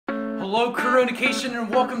Hello, Coronacation, and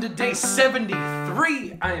welcome to day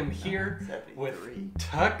 73. I am here with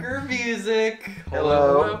Tucker Music.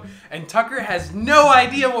 Hello. And Tucker has no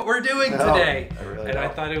idea what we're doing today. I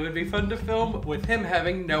thought it would be fun to film with him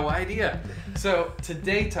having no idea. So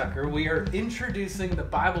today, Tucker, we are introducing the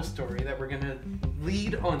Bible story that we're going to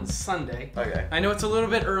lead on Sunday. Okay. I know it's a little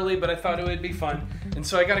bit early, but I thought it would be fun. And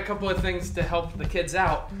so I got a couple of things to help the kids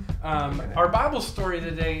out. Our Bible story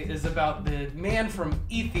today is about the man from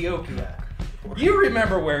Ethiopia. You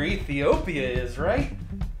remember where Ethiopia is, right?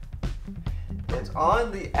 It's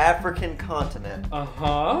on the African continent.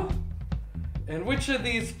 Uh-huh. And which of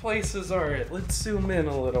these places are it? Let's zoom in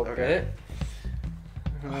a little bit.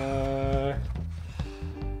 I'm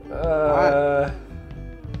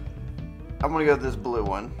gonna go with this blue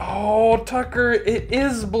one. Oh, Tucker, it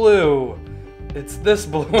is blue. It's this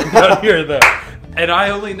blue one down here, though. And I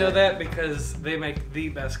only know that because they make the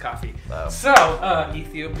best coffee. Oh. So,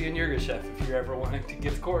 Ethiopian Yirgacheffe, if you're ever wanting to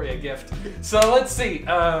give Corey a gift. So let's see.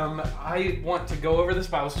 I want to go over this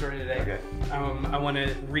Bible story today. Okay. I want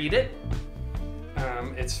to read it.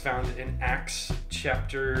 It's found in Acts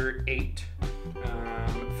chapter 8.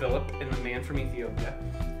 Philip and the man from Ethiopia.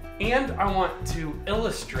 And I want to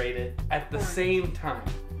illustrate it at the same time.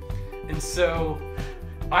 And so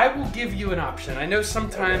I will give you an option. I know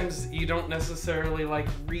sometimes you don't necessarily like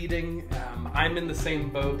reading. I'm in the same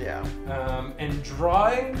boat. Yeah. And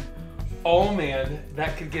drawing, oh man,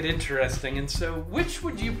 that could get interesting. And so which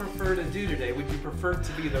would you prefer to do today? Would you prefer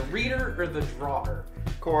to be the reader or the drawer?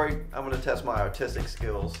 Corey, I'm gonna test my artistic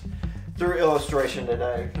skills through illustration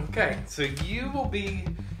today. Okay, so you will be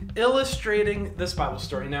illustrating this Bible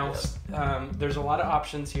story. Now, Yes. There's a lot of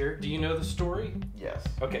options here. Do you know the story? Yes.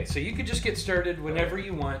 Okay, so you could just get started whenever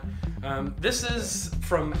you want. This is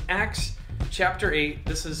from Acts chapter 8.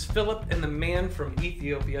 This is Philip and the man from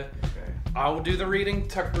Ethiopia. Okay. I will do the reading.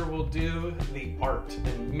 Tucker will do the art.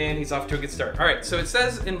 And man, he's off to a good start. All right, so it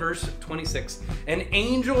says in verse 26, an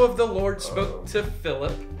angel of the Lord spoke to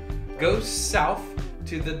Philip, go south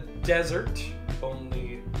to the desert,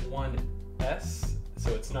 only one S, so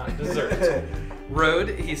it's not desert. Road,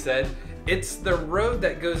 he said. It's the road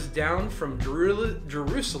that goes down from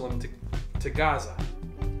Jerusalem to Gaza.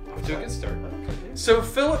 Off to a good start. So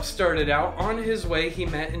Philip started out. On his way, he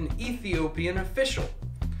met an Ethiopian official.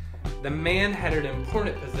 The man had an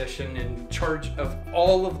important position in charge of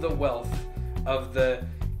all of the wealth of the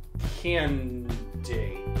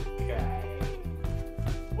Kandake.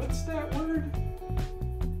 What's that word?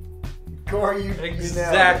 Corey, you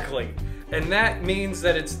Exactly. And that means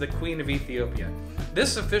that it's the Queen of Ethiopia.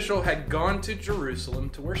 This official had gone to Jerusalem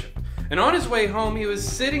to worship. And on his way home, he was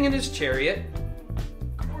sitting in his chariot.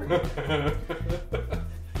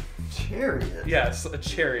 Chariot? Yes, a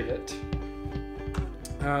chariot.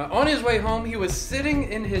 On his way home, he was sitting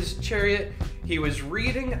in his chariot. He was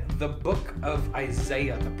reading the book of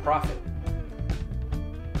Isaiah, the prophet.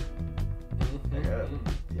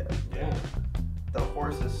 Yeah. The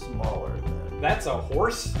horse is smaller than... That's a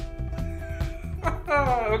horse?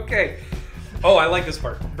 Okay. Oh, I like this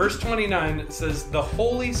part. Verse 29 says, the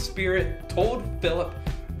Holy Spirit told Philip,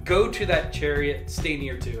 go to that chariot, stay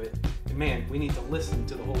near to it. And man, we need to listen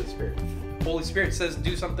to the Holy Spirit. Holy Spirit says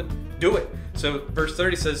do something, do it. So verse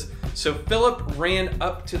 30 says, so Philip ran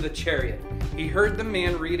up to the chariot. He heard the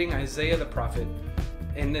man reading Isaiah the prophet.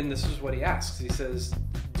 And then this is what he asks. He says,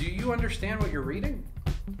 do you understand what you're reading?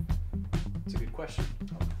 It's a good question.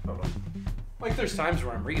 Hold on. Like there's times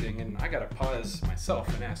where I'm reading and I gotta pause myself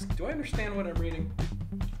and ask, do I understand what I'm reading?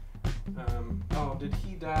 Oh, did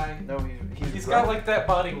he die? No, He's got like that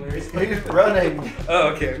body where he's running. Oh,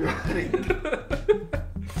 okay. He's running.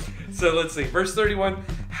 So let's see. Verse 31.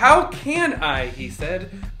 How can I, he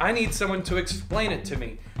said. I need someone to explain it to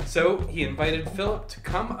me. So he invited Philip to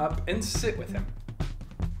come up and sit with him.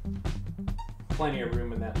 Plenty of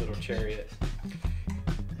room in that little chariot.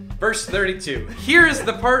 Verse 32. Here is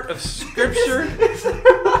the part of scripture. He's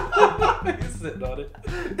sitting on it.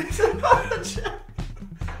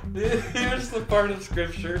 Here's the part of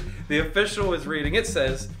scripture the official was reading. It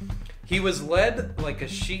says, he was led like a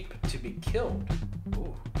sheep to be killed.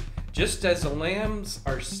 Ooh. Just as the lambs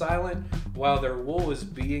are silent while their wool is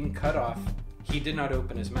being cut off, he did not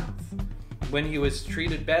open his mouth. When he was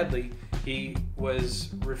treated badly, he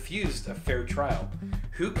was refused a fair trial.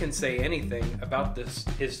 Who can say anything about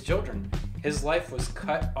his children? His life was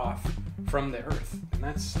cut off from the earth. And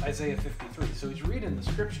that's Isaiah 53. So he's reading the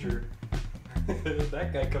scripture.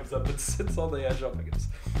 That guy comes up and sits on the edge. Oh my goodness.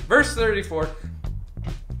 Verse 34.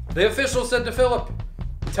 The official said to Philip,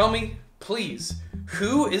 tell me, please,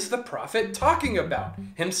 who is the prophet talking about?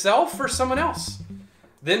 Himself or someone else?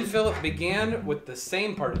 Then Philip began with the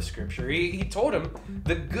same part of Scripture. He told him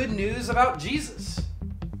the good news about Jesus.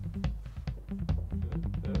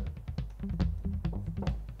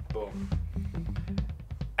 Boom.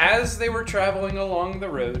 As they were traveling along the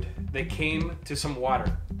road, they came to some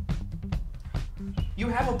water. You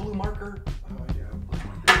have a blue marker? Oh,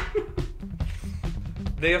 yeah.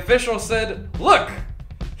 The official said, "Look,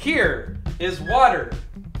 here is water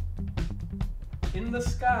in the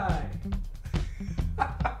sky.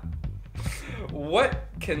 What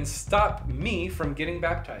can stop me from getting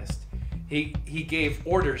baptized?" He gave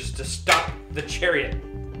orders to stop the chariot.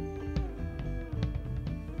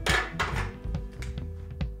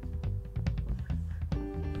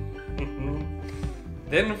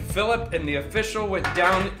 Then Philip and the official went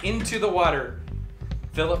down into the water.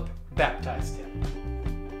 Philip baptized him.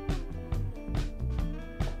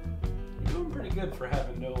 You're doing pretty good for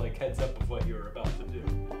having no heads up of what you were about to do.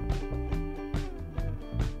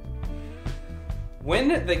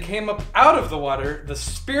 When they came up out of the water, the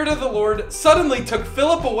Spirit of the Lord suddenly took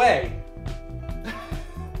Philip away.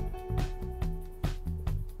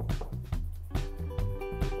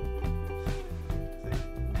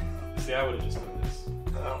 See, I would have just done this.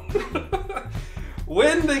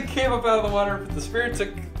 When they came up out of the water, the Spirit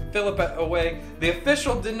took Philip away. The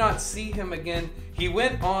official did not see him again. He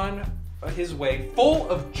went on his way full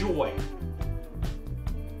of joy.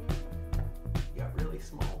 He got really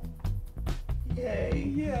small.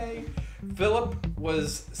 Yay, yay. Philip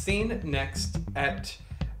was seen next at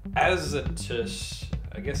Azotus.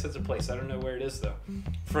 I guess that's a place. I don't know where it is, though.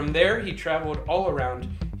 From there, he traveled all around.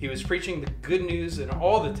 He was preaching the good news in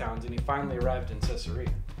all the towns, and he finally arrived in Caesarea.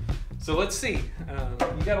 So let's see.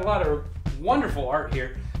 You got a lot of wonderful art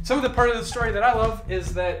here. Some of the part of the story that I love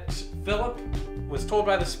is that Philip was told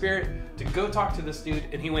by the Spirit to go talk to this dude,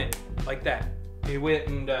 and he went like that. He went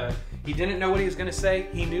and he didn't know what he was going to say.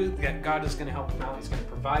 He knew that God is going to help him out. He's going to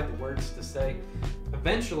provide the words to say.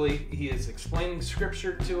 Eventually, he is explaining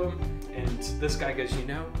Scripture to him, and this guy goes,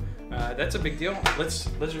 that's a big deal.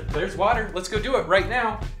 There's water. Let's go do it right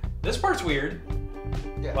now. This part's weird.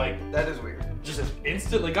 Yeah, that is weird. Just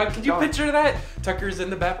instantly, God, can you picture that? Tucker's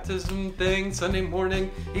in the baptism thing Sunday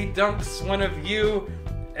morning. He dunks one of you,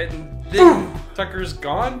 and then Tucker's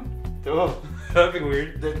gone. Oh. That'd be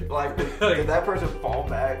weird. Did that person fall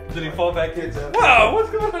back? Did he fall back? Whoa, what's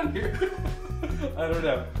going on here? I don't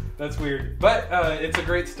know. That's weird. But it's a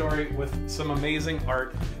great story with some amazing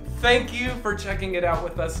art. Thank you for checking it out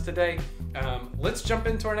with us today. Let's jump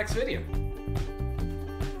into our next video.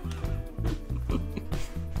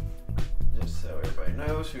 Just so everybody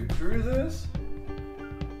knows who drew this.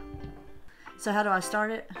 So how do I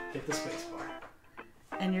start it? Hit the space bar.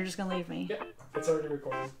 And you're just going to leave me? Yeah, it's already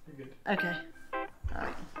recording. You're good. Okay. All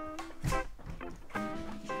right.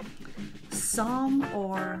 Psalm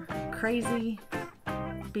or crazy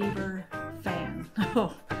Bieber fan?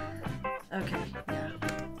 Oh, okay. Yeah.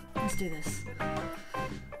 Let's do this.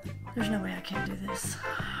 There's no way I can't do this.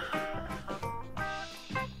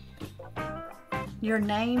 Your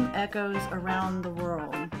name echoes around the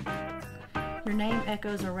world. Your name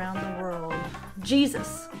echoes around the world.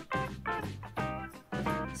 Jesus.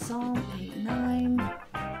 Psalm 8:9.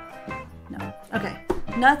 No. Okay.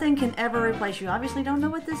 Nothing can ever replace you. Obviously don't know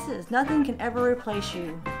what this is. Nothing can ever replace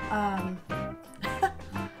you.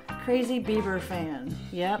 Crazy Bieber fan.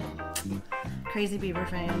 Yep. Crazy Bieber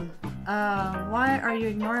fan. Why are you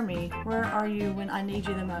ignoring me? Where are you when I need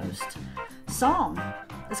you the most? Psalm.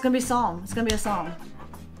 It's gonna be Psalm. It's gonna be a Psalm.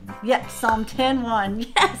 Yep, Psalm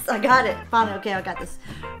 10:1. Yes, I got it. Finally, okay, I got this.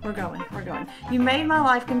 We're going. We're going. You made my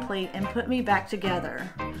life complete and put me back together.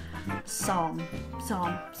 Psalm.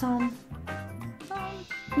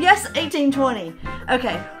 Yes, 18:20.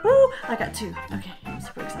 Okay. Woo! I got 2. Okay, I'm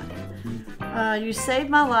super excited. You saved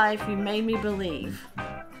my life. You made me believe.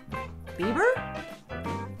 Bieber?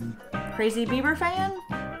 Crazy Bieber fan?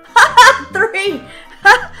 3.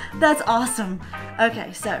 That's awesome.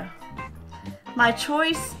 Okay, so my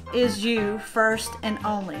choice is you first and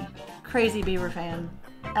only. Crazy Bieber fan.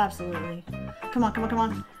 Absolutely. Come on, come on, come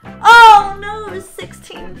on. Oh no, it's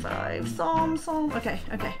 16:5. Psalm. Okay.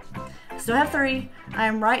 Still have 3. I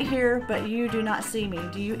am right here, but you do not see me.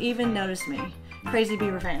 Do you even notice me? Crazy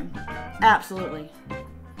Bieber fan. Absolutely.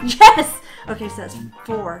 Yes! Okay, so that's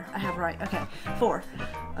 4. I have right. Okay, 4.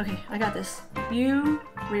 Okay, I got this. You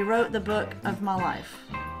rewrote the book of my life.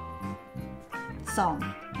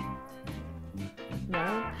 Psalm.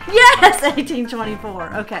 No? Yes!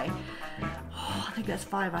 18:24. Okay. Oh, I think that's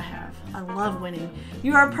 5 I have. I love winning.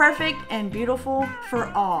 You are perfect and beautiful for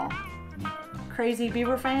all. Crazy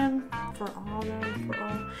Bieber fan? For all, though, for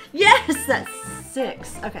all. Yes! That's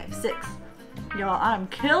 6. Okay, 6. Y'all, I'm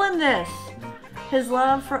killing this. His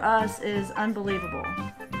love for us is unbelievable.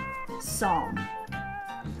 Psalm.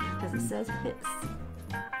 Because it says his.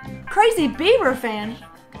 Crazy Bieber fan.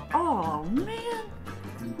 Oh, man.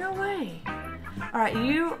 No way. Alright,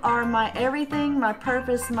 you are my everything, my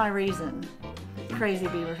purpose, my reason. Crazy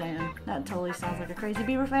Bieber fan. That totally sounds like a Crazy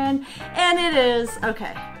Bieber fan. And it is.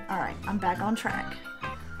 Okay. Alright, I'm back on track.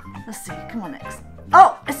 Let's see. Come on next.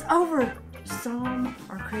 Oh, it's over. Psalm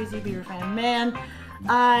or Crazy Bieber fan. Man,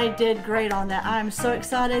 I did great on that. I'm so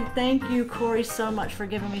excited. Thank you, Corey, so much for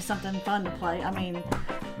giving me something fun to play. I mean,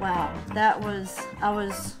 wow. I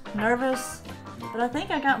was nervous, but I think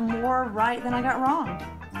I got more right than I got wrong.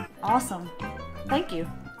 Awesome. Thank you.